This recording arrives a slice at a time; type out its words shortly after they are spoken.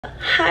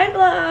Hi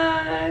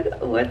vlog!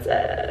 What's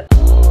up?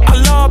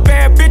 I love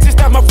bad bitches,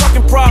 that's my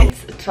fucking problem.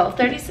 It's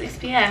 12:36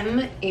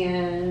 p.m.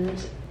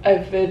 and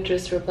I've been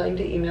just replying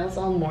to emails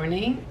all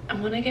morning. I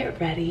want to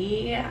get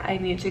ready. I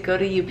need to go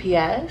to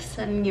UPS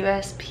and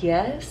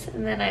USPS,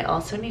 and then I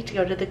also need to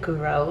go to the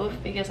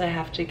Grove because I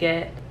have to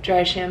get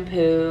dry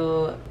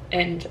shampoo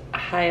and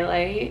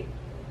highlight.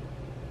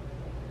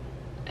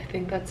 I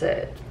think that's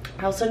it.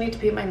 I also need to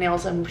paint my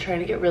nails. I'm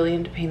trying to get really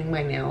into painting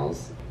my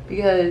nails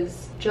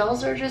because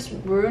gels are just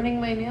ruining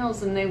my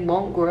nails and they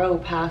won't grow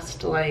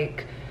past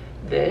like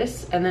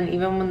this. And then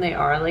even when they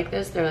are like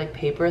this, they're like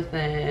paper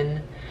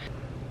thin.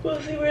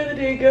 We'll see where the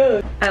day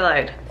goes. I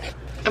lied.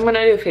 I'm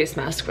gonna do a face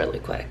mask really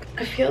quick.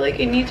 I feel like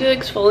I need to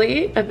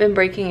exfoliate. I've been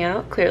breaking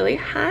out, clearly.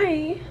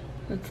 Hi.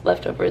 That's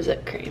leftover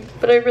zip cream.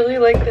 But I really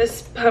like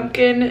this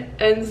pumpkin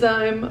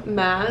enzyme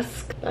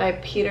mask by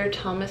Peter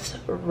Thomas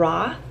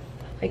Roth.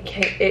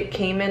 It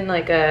came in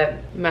like a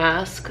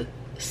mask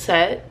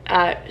set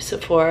at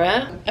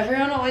Sephora.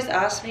 Everyone always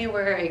asks me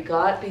where I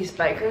got these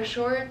biker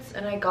shorts,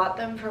 and I got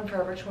them from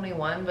Forever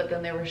 21, but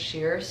then they were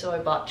sheer, so I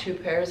bought 2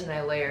 pairs and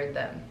I layered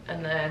them.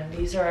 And then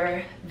these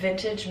are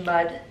vintage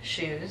mud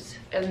shoes,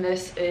 and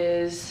this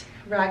is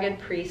Ragged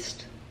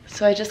Priest.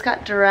 So I just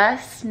got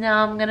dressed.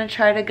 Now I'm gonna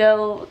try to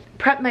go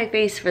prep my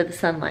face for the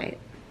sunlight.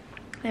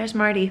 There's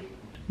Marty.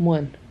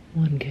 One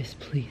kiss,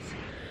 please.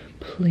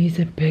 Please,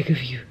 I beg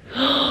of you.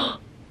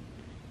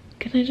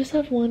 Can I just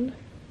have one?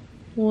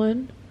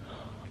 One?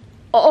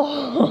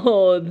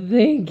 Oh,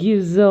 thank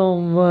you so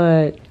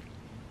much.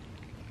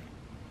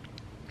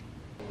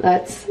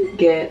 Let's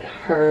get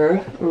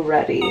her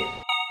ready.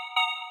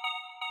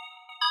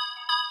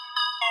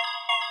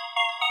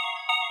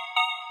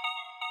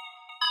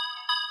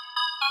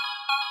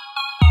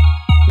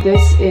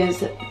 This is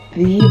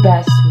the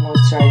best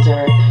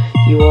moisturizer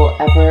you will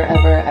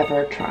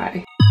ever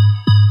try.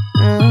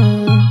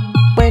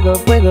 Wake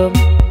up, wake up.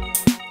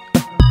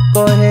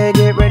 Go ahead,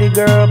 get ready,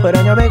 girl. Put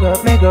on your makeup.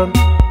 Smoke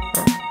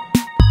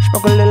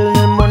a little in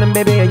the morning,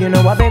 baby, and you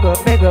know I bake up.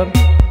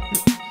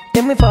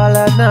 Then we fall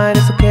last night,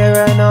 it's okay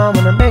right now.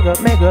 When I make up.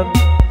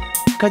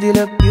 Cause you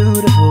look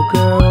beautiful,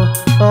 girl.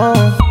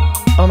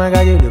 Oh my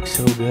God, you look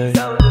so good.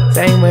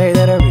 Same way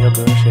that a real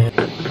girl should.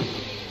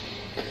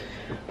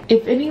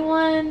 If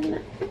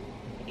anyone,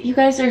 you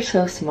guys are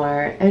so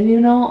smart and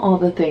you know all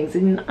the things,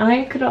 and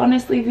I could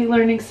honestly be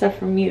learning stuff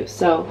from you.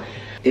 So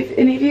if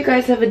any of you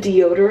guys have a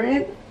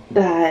deodorant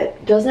that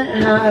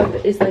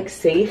is like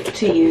safe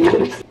to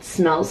use,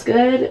 smells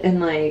good, and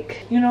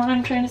like, you know what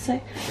I'm trying to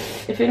say?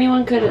 If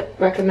anyone could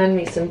recommend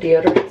me some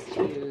deodorants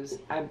to use,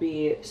 I'd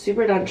be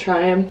super down to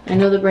try them. I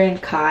know the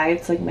brand Kai,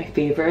 it's like my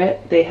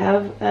favorite. They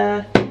have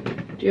a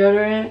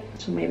deodorant,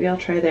 so maybe I'll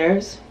try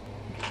theirs.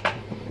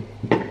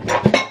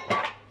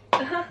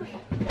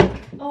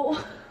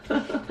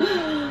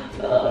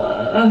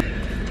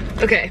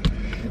 Okay,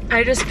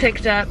 I just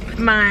picked up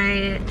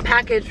my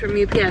package from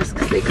UPS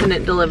because they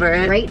couldn't deliver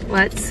it. Right.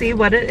 Let's see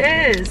what it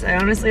is. I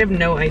honestly have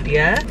no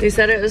idea. They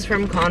said it was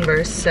from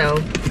Converse, so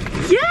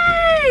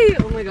yay!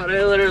 Oh my God,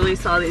 I literally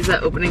saw these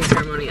at opening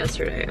ceremony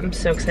yesterday. I'm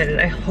so excited.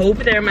 I hope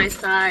they're my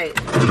size.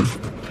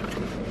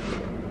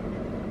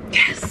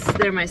 Yes,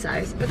 they're my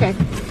size. Okay.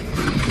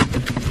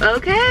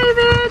 Okay,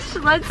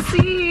 bitch, let's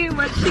see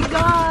what she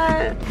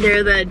got.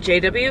 They're the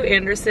JW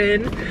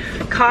Anderson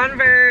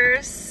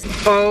Converse.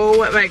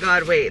 Oh my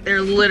God, wait.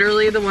 They're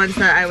literally the ones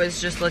that I was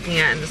just looking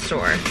at in the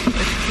store.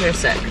 They're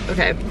sick.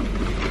 Okay.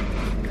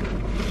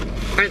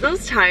 Aren't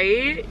those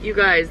tight? You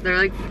guys, they're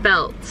like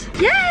felt.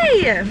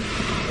 Yay!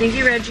 Thank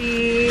you,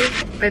 Reggie.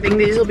 I think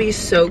these will be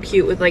so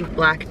cute with like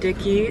black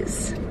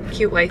dickies.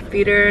 Cute wife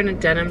beater and a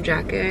denim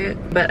jacket.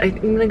 But I'm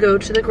gonna go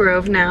to the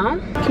Grove now.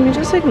 Can we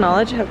just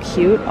acknowledge how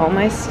cute all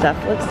my stuff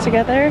looks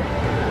together?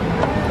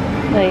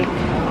 Like,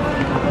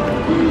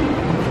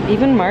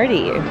 even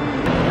Marty.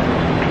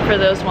 For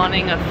those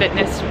wanting a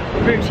fitness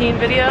routine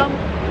video,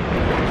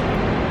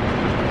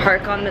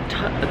 park on the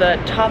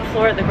top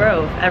floor of the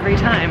Grove every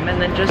time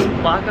and then just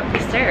walk up the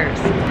stairs.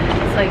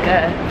 It's like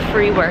a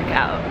free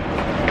workout.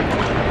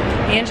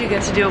 And you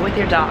get to do it with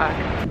your dog.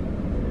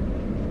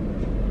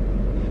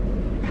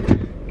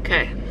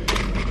 Okay,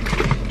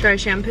 dry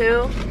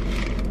shampoo,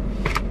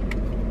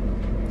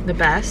 the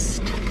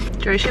best.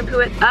 Dry shampoo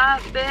it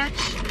up,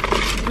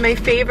 bitch. My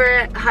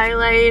favorite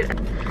highlight,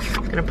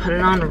 I'm gonna put it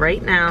on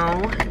right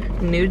now.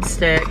 Nude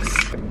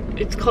Sticks.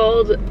 It's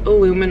called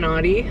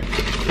Illuminati.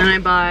 And I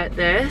bought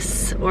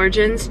this,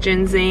 Origins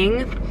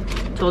Ginseng.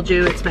 Told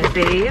you it's my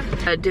fave.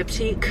 A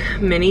Diptyque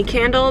mini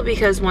candle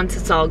because once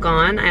it's all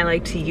gone, I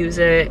like to use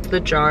it, the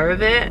jar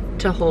of it,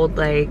 to hold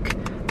like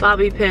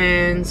bobby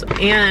pins.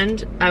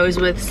 And I was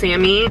with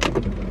Sammy,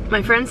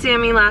 my friend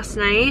Sammy last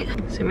night.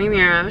 Sammy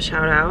Mira,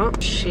 shout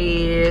out.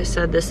 She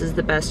said this is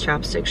the best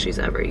chapstick she's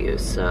ever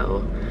used.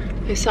 So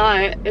I saw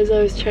it as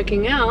I was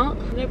checking out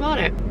and I bought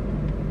it.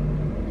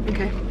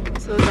 Okay,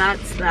 so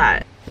that's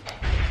that.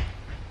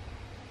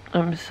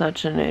 I'm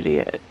such an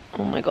idiot.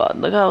 Oh my God,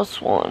 look how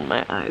swollen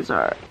my eyes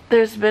are.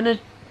 There's been a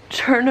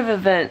turn of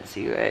events,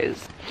 you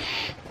guys.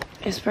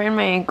 I sprained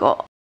my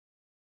ankle.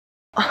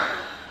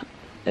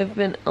 I've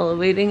been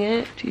elevating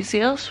it. Do you see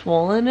how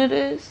swollen it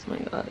is? Oh my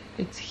god,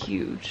 it's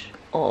huge.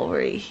 All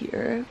right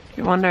here.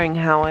 You're wondering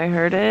how I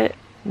heard it?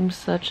 I'm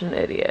such an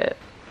idiot.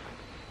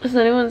 Has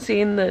anyone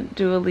seen the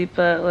Dua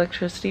Lipa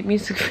Electricity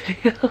music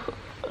video?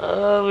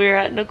 We were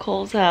at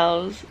Nicole's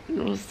house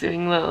and was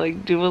doing that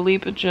like Dua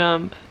Lipa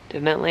jump.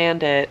 Didn't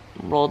land it,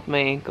 rolled my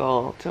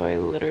ankle, so I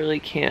literally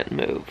can't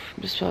move.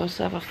 I'm supposed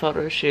to have a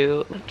photo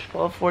shoot at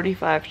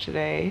 12:45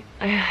 today.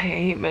 I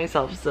hate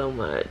myself so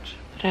much,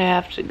 but I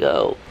have to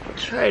go.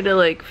 Try to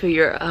like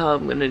figure out how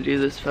I'm gonna do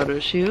this photo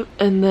shoot.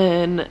 And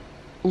then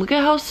look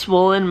at how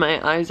swollen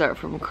my eyes are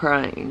from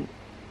crying.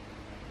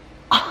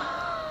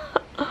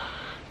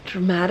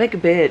 Dramatic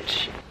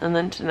bitch. And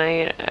then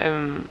tonight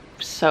I'm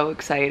so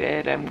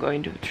excited. I'm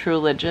going to a True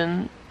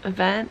Religion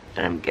event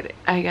and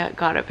I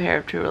got a pair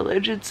of True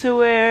Religions to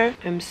wear.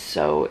 I'm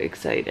so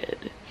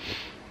excited.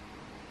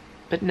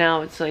 But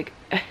now it's like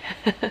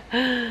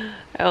I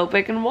hope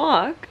I can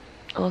walk.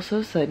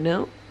 Also, side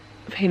note,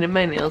 I painted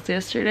my nails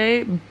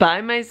yesterday by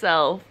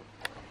myself.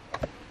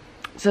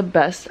 It's the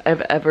best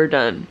I've ever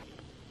done.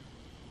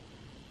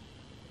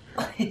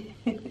 Look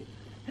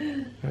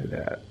at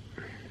that.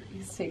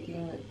 He's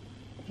taking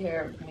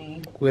care of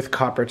me. With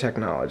copper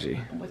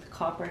technology. With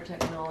copper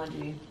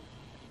technology.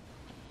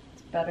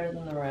 Better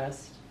than the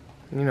rest.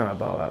 You know I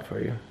ball out for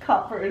you.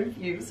 Copper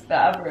infused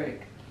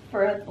fabric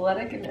for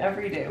athletic and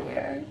everyday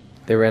wear.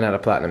 They ran out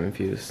of platinum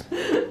infused.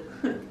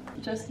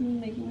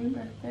 Justin making me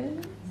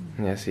breakfast?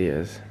 Yes, he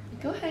is.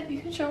 Go ahead, you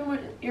can show him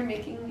what you're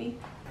making me.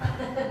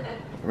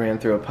 Ran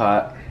through a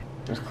pot.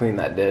 Just cleaned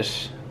that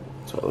dish.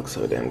 That's what looks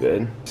so damn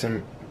good.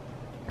 Some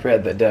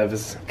bread that Dev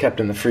has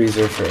kept in the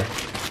freezer for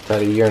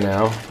about a year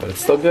now, but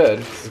it's still good.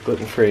 It's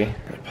gluten free. I'm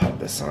gonna pop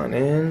this on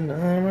in.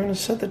 I'm gonna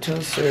set the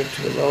toaster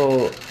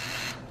to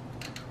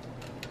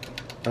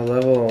a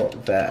level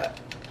that.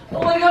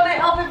 Oh my god, my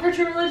outfit for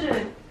True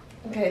Religion!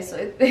 Okay, so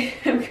I think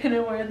I'm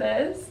gonna wear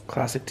this.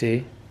 Classic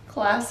tee.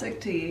 Classic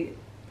tee.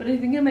 But I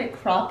think I might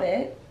crop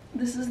it.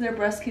 This is their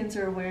breast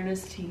cancer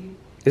awareness tee.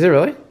 Is it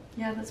really?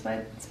 Yeah, that's why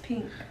it's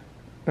pink.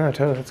 Oh,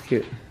 totally. That's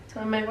cute.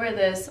 So I might wear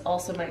this,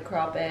 also might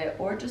crop it,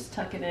 or just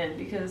tuck it in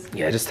because...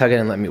 Yeah, just tuck it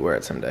in and let me wear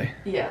it someday.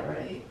 Yeah,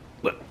 right.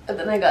 And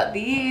then I got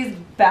these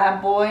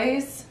bad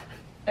boys.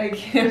 I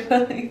can't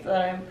believe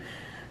that I'm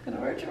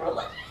gonna wear True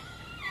Religion.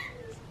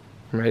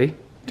 Ready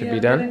to be I'm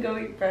done? gonna go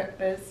eat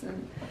breakfast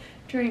and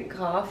drink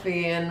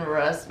coffee and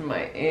rest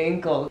my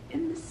ankle.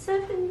 In the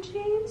 7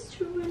 chains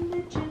to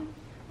religion,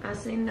 I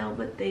say no,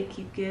 but they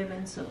keep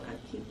giving, so I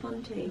keep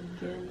on taking.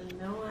 And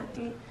no, I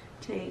ain't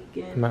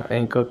taking. My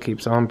ankle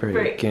keeps on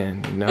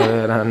breaking. You know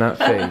that I'm not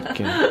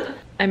faking.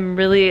 I'm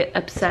really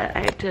upset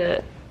I had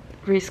to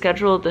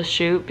reschedule the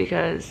shoot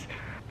because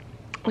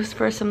it was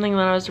for something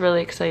that I was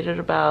really excited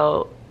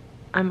about.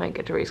 I might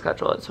get to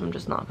reschedule it, so I'm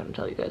just not gonna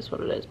tell you guys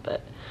what it is,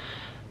 but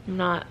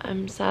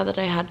I'm sad that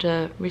I had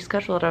to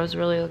reschedule it. I was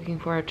really looking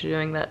forward to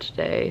doing that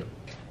today.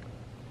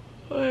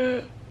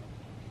 Oh,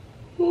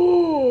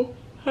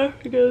 I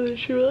have to go to the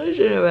True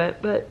Religion event,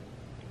 but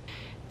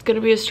it's gonna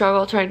be a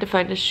struggle trying to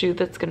find a shoe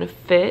that's gonna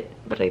fit,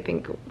 but I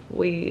think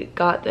we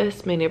got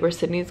this. My neighbor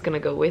Sydney's gonna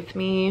go with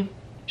me.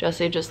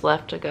 Jesse just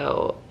left to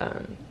go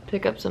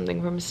pick up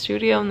something from his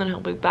studio, and then he'll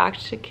be back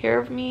to take care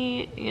of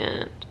me,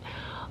 and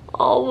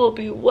all will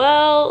be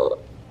well.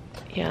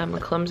 Yeah, I'm a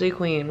clumsy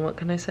queen, what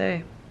can I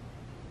say?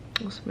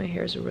 Also, my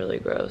hair's really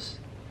gross.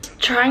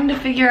 Trying to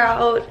figure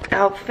out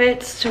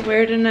outfits to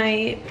wear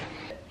tonight.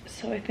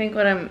 So I think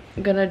what I'm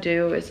gonna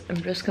do is I'm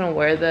just gonna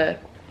wear the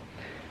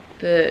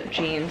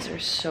jeans. They're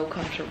so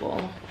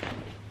comfortable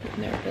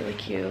and they're really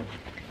cute.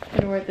 I'm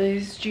gonna wear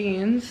these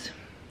jeans.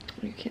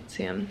 You can't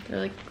see them.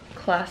 They're like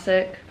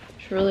classic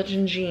True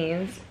Religion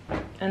jeans.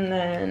 And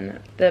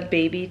then the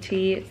baby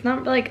tee. It's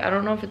not like, I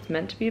don't know if it's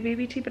meant to be a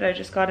baby tee, but I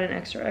just got an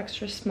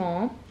extra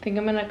small. I think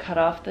I'm gonna cut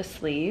off the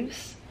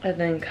sleeves and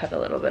then cut a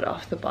little bit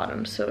off the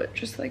bottom so it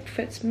just like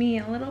fits me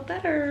a little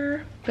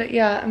better. But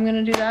yeah, I'm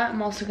gonna do that.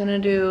 I'm also gonna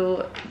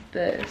do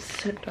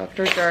this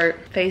Dr. Dart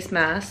face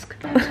mask.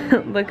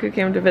 Look who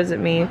came to visit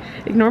me.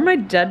 Ignore my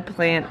dead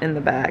plant in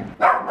the bag.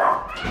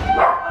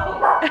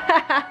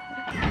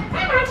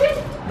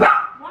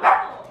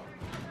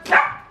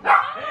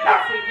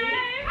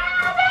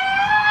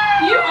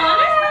 You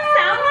honestly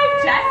sound like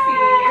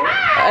Jessie.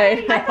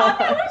 I thought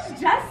that was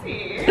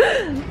Jessie.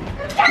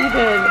 You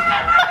did.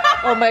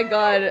 Oh my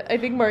god, I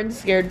think Martin's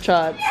scared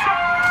shots.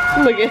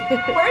 Look at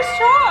it. Where's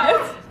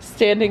Sean?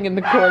 Standing in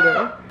the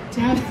corner.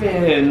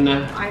 Devon!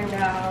 I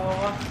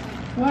know.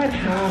 What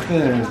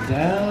happened,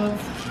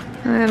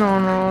 Dev? I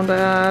don't know,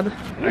 Dad.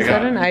 Is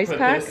that an ice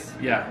pack?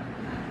 Yeah.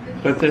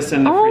 Put this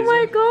in the Oh freezer.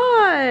 my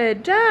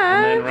god,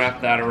 Dad. And then wrap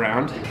that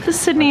around.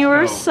 Sydney, you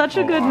were such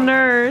a good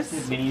nurse.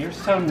 Sydney, you're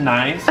so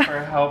nice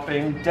for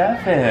helping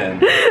Devon.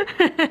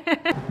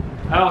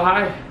 Oh,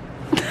 hi.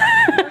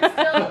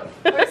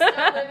 We're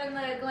still living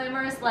the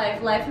glamorous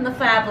life in the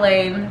fab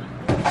lane.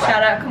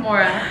 Shout out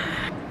Kimura.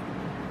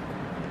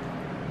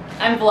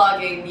 I'm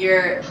vlogging.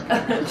 You're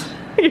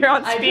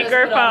on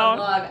speakerphone.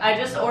 I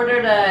just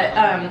ordered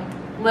a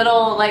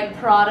little like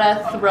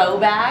Prada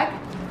throwback,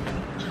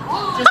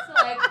 just so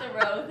I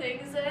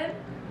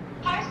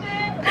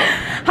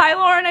Hi,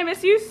 Lauren. I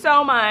miss you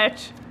so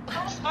much.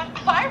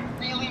 I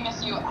really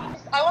miss you.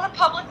 I want to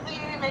publicly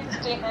make a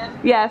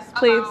statement. Yes,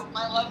 please. About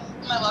my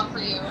love for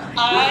you.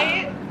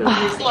 I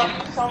love you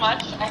so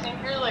much. I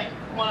think you're like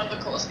one of the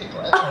coolest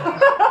people I've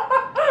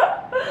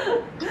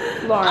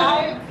ever.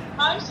 Lauren.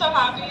 I'm so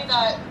happy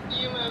that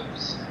you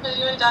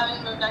and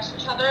Devon moved next to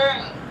each other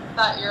and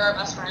that you're our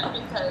best friend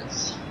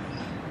because.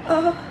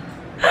 Don't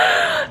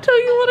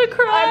you want to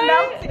cry? I'm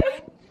melting.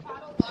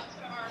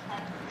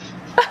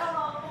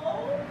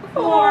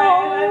 Lauren,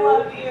 I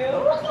love you.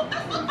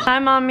 Hi,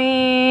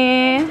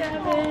 mommy.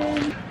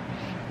 Devon.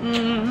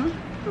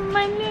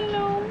 My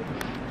little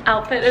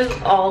Outfit is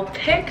all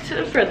picked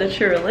for the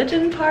True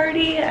Religion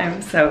party.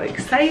 I'm so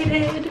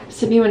excited.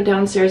 Sydney went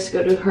downstairs to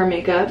go do her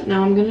makeup.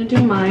 Now I'm gonna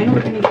do mine.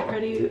 We're gonna get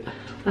ready.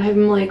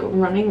 I'm like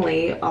running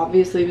late,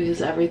 obviously,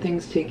 because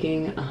everything's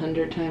taking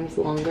 100 times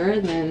longer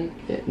than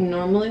it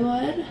normally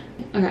would.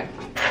 Okay,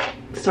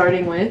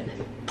 starting with,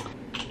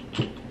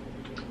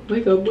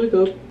 wake up, wake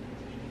up.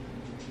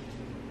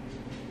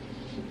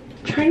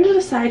 Trying to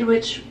decide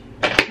which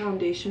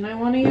foundation I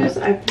want to use.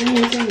 I've been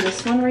using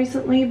this one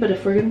recently, but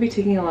if we're going to be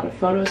taking a lot of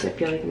photos, I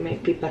feel like it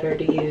might be better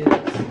to use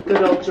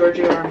good old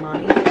Giorgio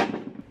Armani.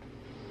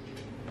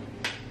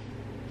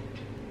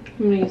 I'm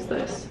going to use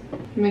this.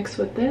 Mix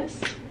with this,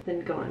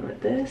 then go in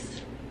with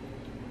this.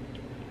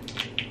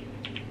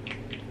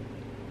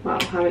 Wow,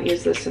 haven't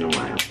used this in a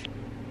while.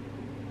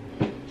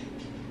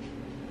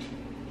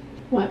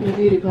 Wet my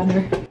beauty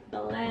blender.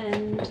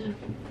 Blend.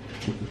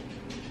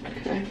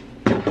 Okay.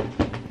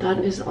 That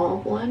is all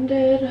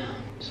blended.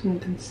 Some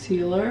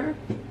concealer.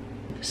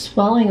 The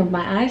swelling of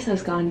my eyes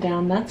has gone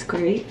down. That's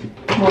great.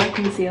 More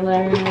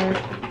concealer.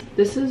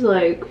 This is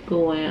like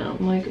glam.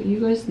 Like,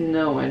 you guys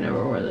know I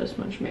never wear this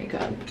much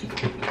makeup.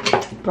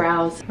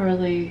 Brows.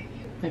 Harley,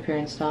 my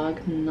parents'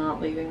 dog,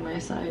 not leaving my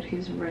side.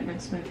 He's right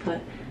next to my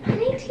foot. Hi,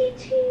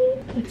 Chi-Chi.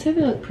 I'd say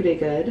they look pretty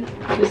good.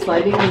 This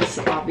lighting is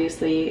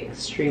obviously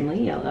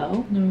extremely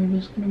yellow. Now we're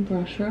just gonna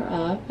brush her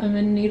up. I'm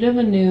in need of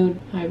a nude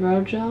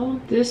eyebrow gel.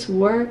 This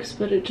works,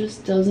 but it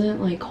just doesn't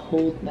like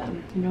hold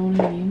them. You know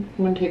what I mean?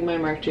 I'm gonna take my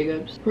Marc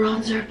Jacobs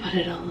bronzer, put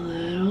it a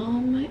little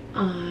on my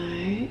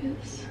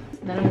eyes.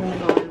 Then I'm gonna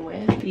go in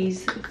with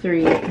these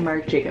 3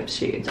 Marc Jacobs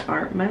shades.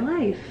 Aren't my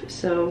life.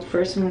 So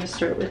first I'm gonna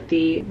start with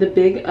the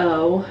Big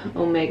O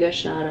Omega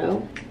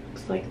Shadow.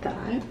 Looks like that.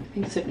 I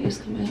think Sydney's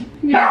coming.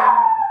 Yeah.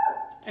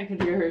 I can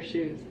hear her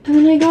shoes. And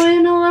then I go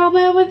in a little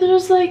bit with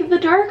just like the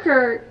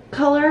darker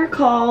color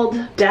called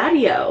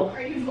Daddy-O.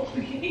 Are you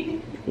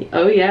vlogging?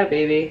 Oh yeah,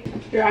 baby.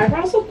 Your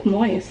eyebrows look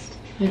moist.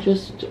 I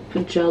just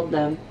gelled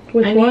them.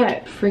 With I what?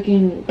 need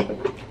freaking...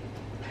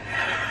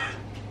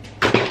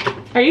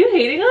 Are you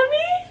hating on me?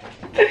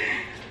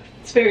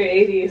 It's very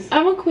 80s.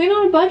 I'm a queen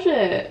on a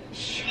budget.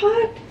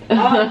 Shut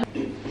up.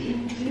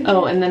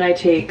 Oh, and then I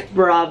take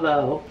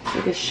Bravo. It's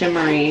like a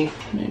shimmery.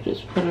 And I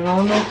just put it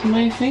on onto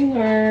my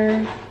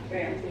finger.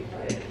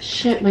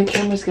 Shit, my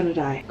camera's gonna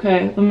die.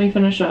 Okay, let me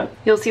finish up.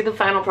 You'll see the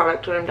final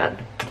product when I'm done.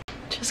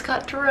 Just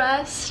got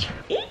dressed.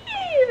 Eee,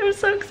 I'm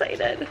so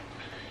excited.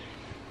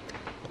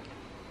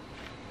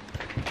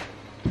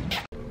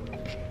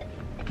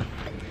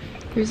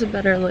 Here's a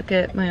better look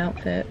at my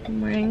outfit.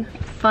 I'm wearing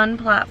fun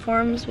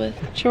platforms with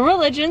True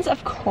Religions,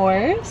 of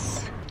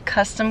course.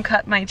 Custom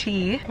cut my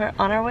tee. We're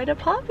on our way to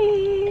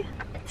Poppy.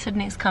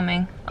 Sydney's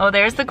coming. Oh,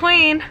 there's the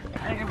queen.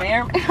 I may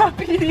or may not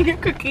be eating a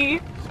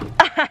cookie.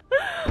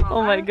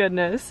 Oh my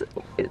goodness.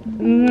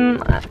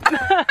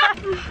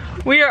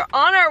 We are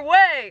on our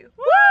way.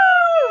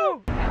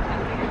 Woo!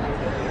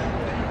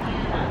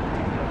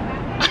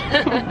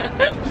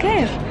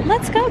 Okay,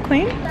 let's go,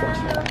 queen.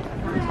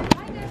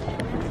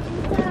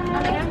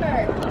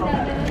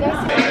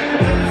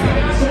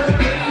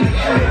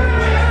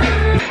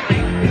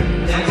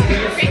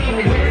 We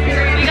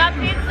got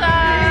pizza!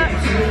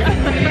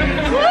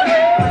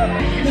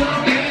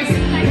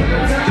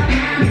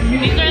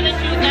 These are the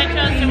shoes I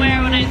chose to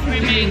wear when I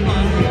spring my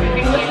ankles.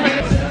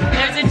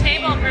 There's a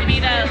table for me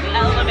to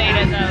elevate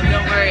it though,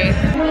 don't worry.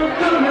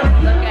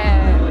 Look at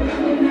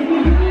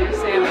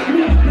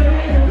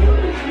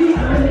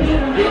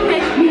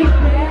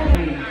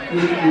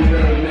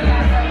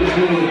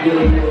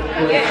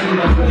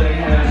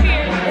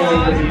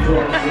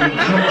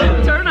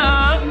turn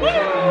up.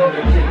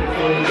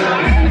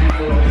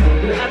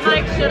 I'm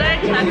like, should I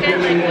tuck it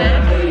like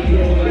this?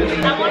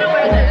 I want to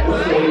wear this.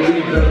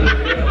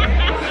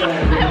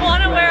 I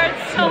want to wear it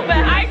so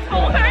bad. I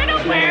told her to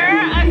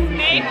wear a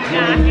snake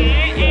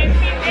jacket and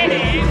she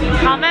didn't.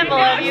 Comment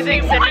below if you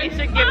think Sydney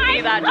should give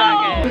me that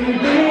jacket.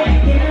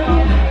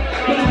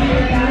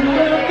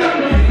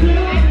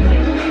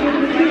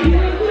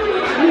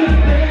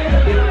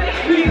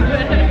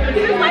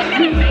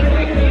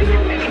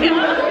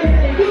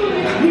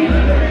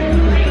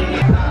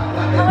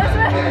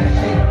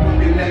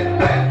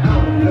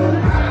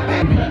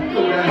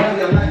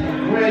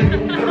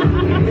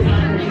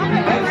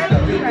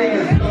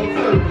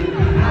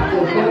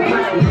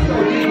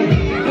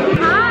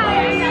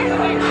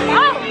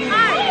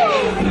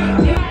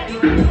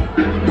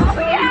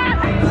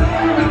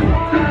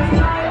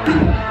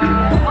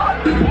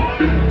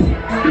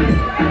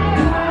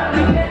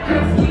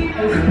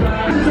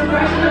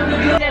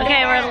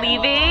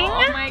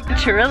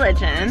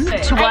 legend.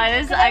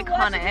 Was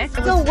iconic.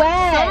 It's a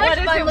wedge. So much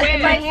fun looking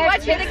at my hair.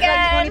 Watch it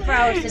again. 24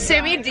 hours.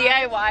 Sammy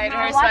DIY'd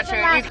her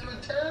sweatshirt.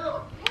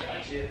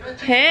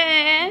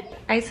 Hey,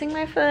 icing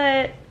my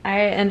foot. I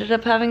ended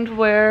up having to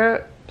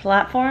wear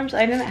platforms.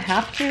 I didn't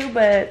have to,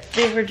 but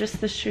they were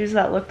just the shoes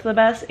that looked the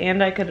best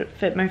and I could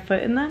fit my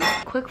foot in them.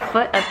 Quick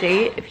foot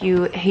update. If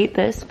you hate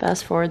this,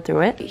 fast forward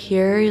through it.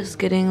 Here is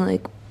getting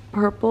like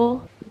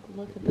purple.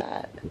 Look at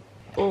that.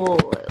 Oh,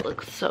 it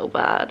looks so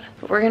bad.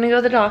 But we're gonna go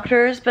to the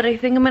doctor's, but I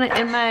think I'm gonna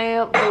end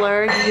my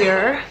blur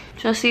here.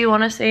 Jesse, you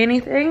wanna say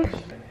anything?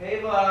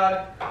 Hey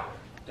vlog,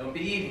 don't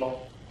be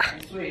evil.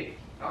 Be sweet.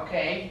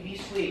 Okay, be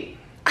sweet.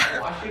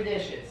 Wash your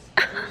dishes.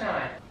 Take your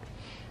time.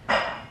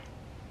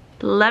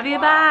 Love you,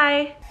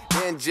 bye.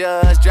 Then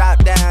just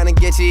drop down and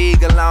get your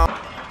eagle on.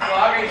 Vlog,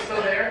 are you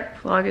still there?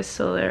 Vlog is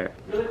still there.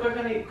 Really quick,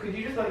 honey, could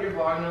you just let your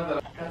vlog know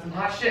that I've got some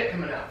hot shit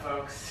coming out,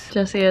 folks?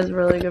 Jesse has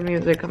really good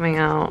music coming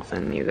out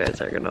and you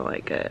guys are gonna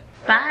like it.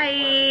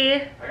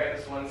 Bye. I got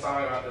this one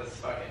song about this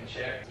fucking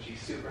chick.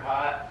 She's super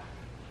hot.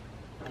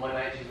 And one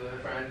night she's with her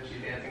friends and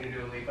she's dancing to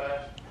Dua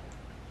Lipa.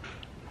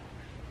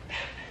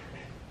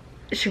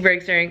 She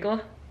breaks her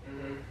ankle?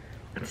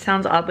 It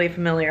sounds oddly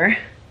familiar.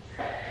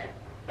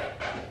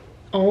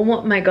 Oh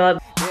my god.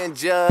 Then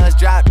just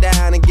drop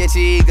down and get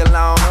your eagle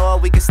on. Or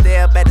we can stay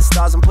up at the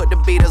stars and put the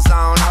Beatles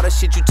on. All the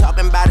shit you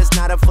talking about is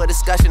not up for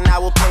discussion. I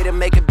will pay to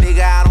make it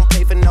bigger. I don't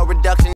pay for no reduction.